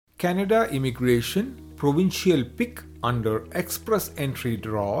Canada Immigration Provincial pick under Express Entry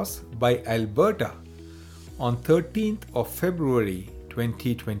draws by Alberta on 13th of February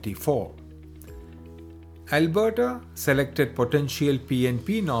 2024. Alberta selected potential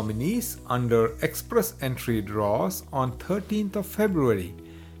PNP nominees under Express Entry draws on 13th of February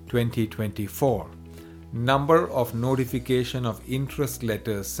 2024. Number of notification of interest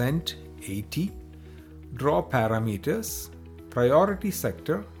letters sent 80. Draw parameters: priority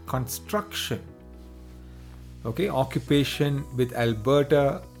sector, construction. Okay, occupation with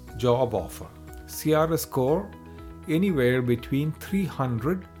Alberta job offer. CRS score anywhere between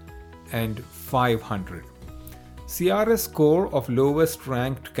 300 and 500. CRS score of lowest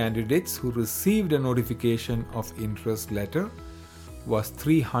ranked candidates who received a notification of interest letter was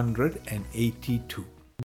 382.